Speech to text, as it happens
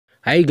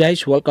Hi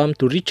guys, welcome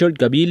to Richard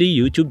Cabile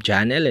YouTube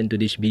channel, and to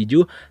this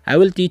video,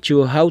 I will teach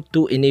you how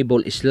to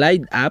enable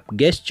slide up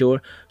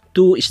gesture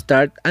to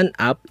start an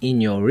app in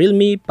your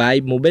Realme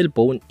 5 mobile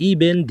phone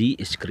even the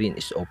screen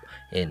is off.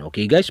 And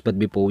okay guys, but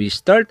before we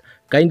start,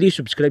 kindly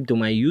subscribe to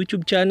my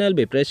YouTube channel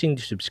by pressing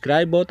the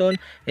subscribe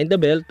button and the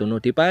bell to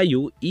notify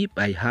you if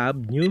I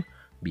have new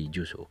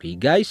videos. Okay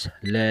guys,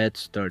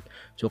 let's start.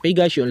 So okay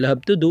guys, all you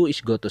have to do is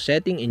go to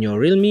setting in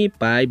your Realme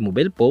 5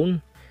 mobile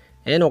phone.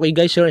 And okay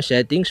guys, here in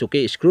settings,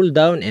 okay, scroll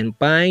down and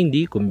find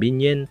the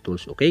convenient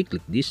tools. Okay, click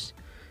this.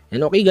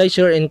 And okay guys,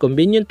 here in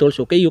convenient tools,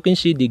 okay, you can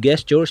see the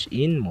gestures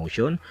in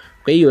motion.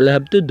 Okay, you'll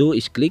have to do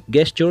is click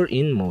gesture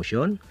in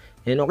motion.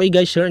 And okay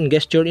guys, here in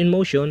gesture in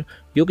motion,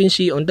 you can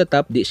see on the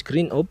top the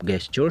screen of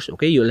gestures.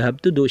 Okay, you'll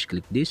have to do is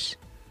click this.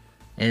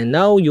 And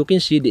now you can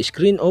see the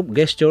screen of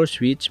gesture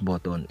switch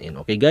button. And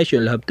okay guys,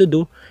 you'll have to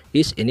do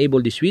is enable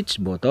the switch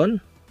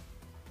button.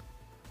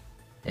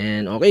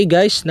 And okay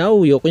guys,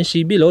 now you can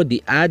see below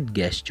the add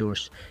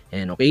gestures.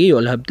 And okay,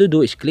 all you have to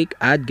do is click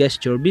add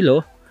gesture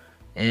below.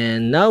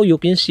 And now you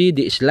can see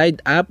the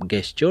slide up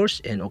gestures.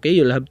 And okay,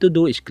 you'll have to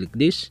do is click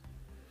this.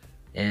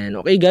 And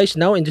okay guys,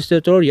 now in this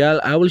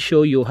tutorial, I will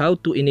show you how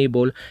to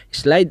enable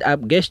slide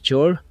up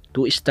gesture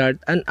to start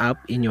an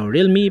app in your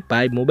Realme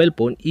 5 mobile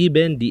phone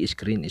even the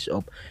screen is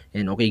off.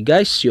 And okay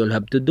guys, you'll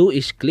have to do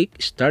is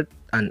click start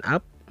an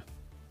app.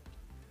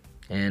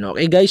 And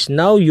okay guys,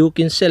 now you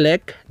can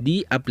select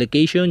the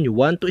application you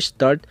want to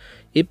start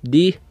if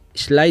the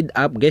slide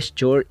up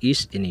gesture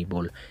is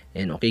enabled.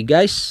 And okay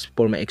guys,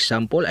 for my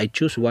example, I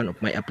choose one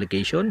of my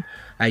application.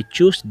 I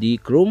choose the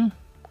Chrome.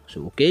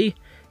 So okay,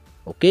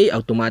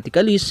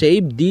 automatically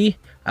save the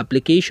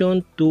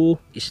application to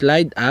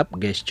slide up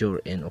gesture.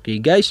 And okay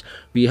guys,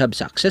 we have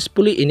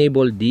successfully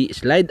enabled the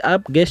slide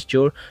up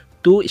gesture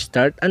to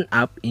start an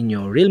app in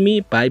your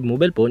Realme 5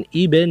 mobile phone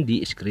even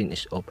the screen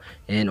is off.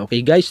 And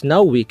okay guys,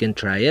 now we can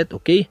try it.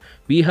 Okay,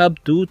 we have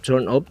to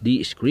turn off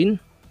the screen.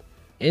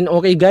 And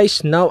okay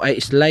guys, now I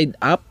slide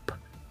up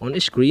on the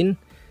screen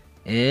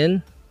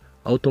and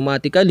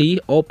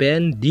automatically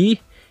open the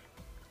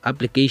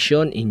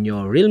application in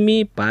your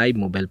Realme 5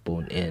 mobile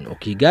phone. And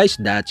okay guys,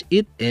 that's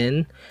it,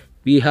 and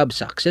we have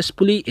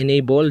successfully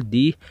enabled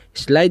the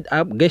slide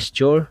up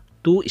gesture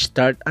to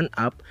start an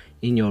app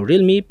in your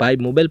Realme 5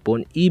 mobile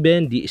phone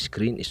even the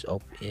screen is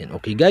off. And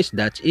okay guys,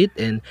 that's it,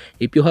 and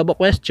if you have a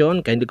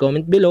question, kindly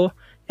comment below,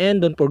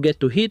 and don't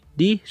forget to hit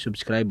the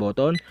subscribe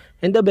button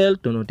and the bell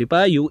to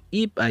notify you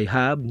if I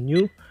have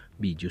new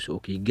videos.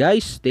 Okay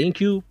guys,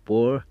 thank you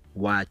for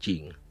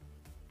watching.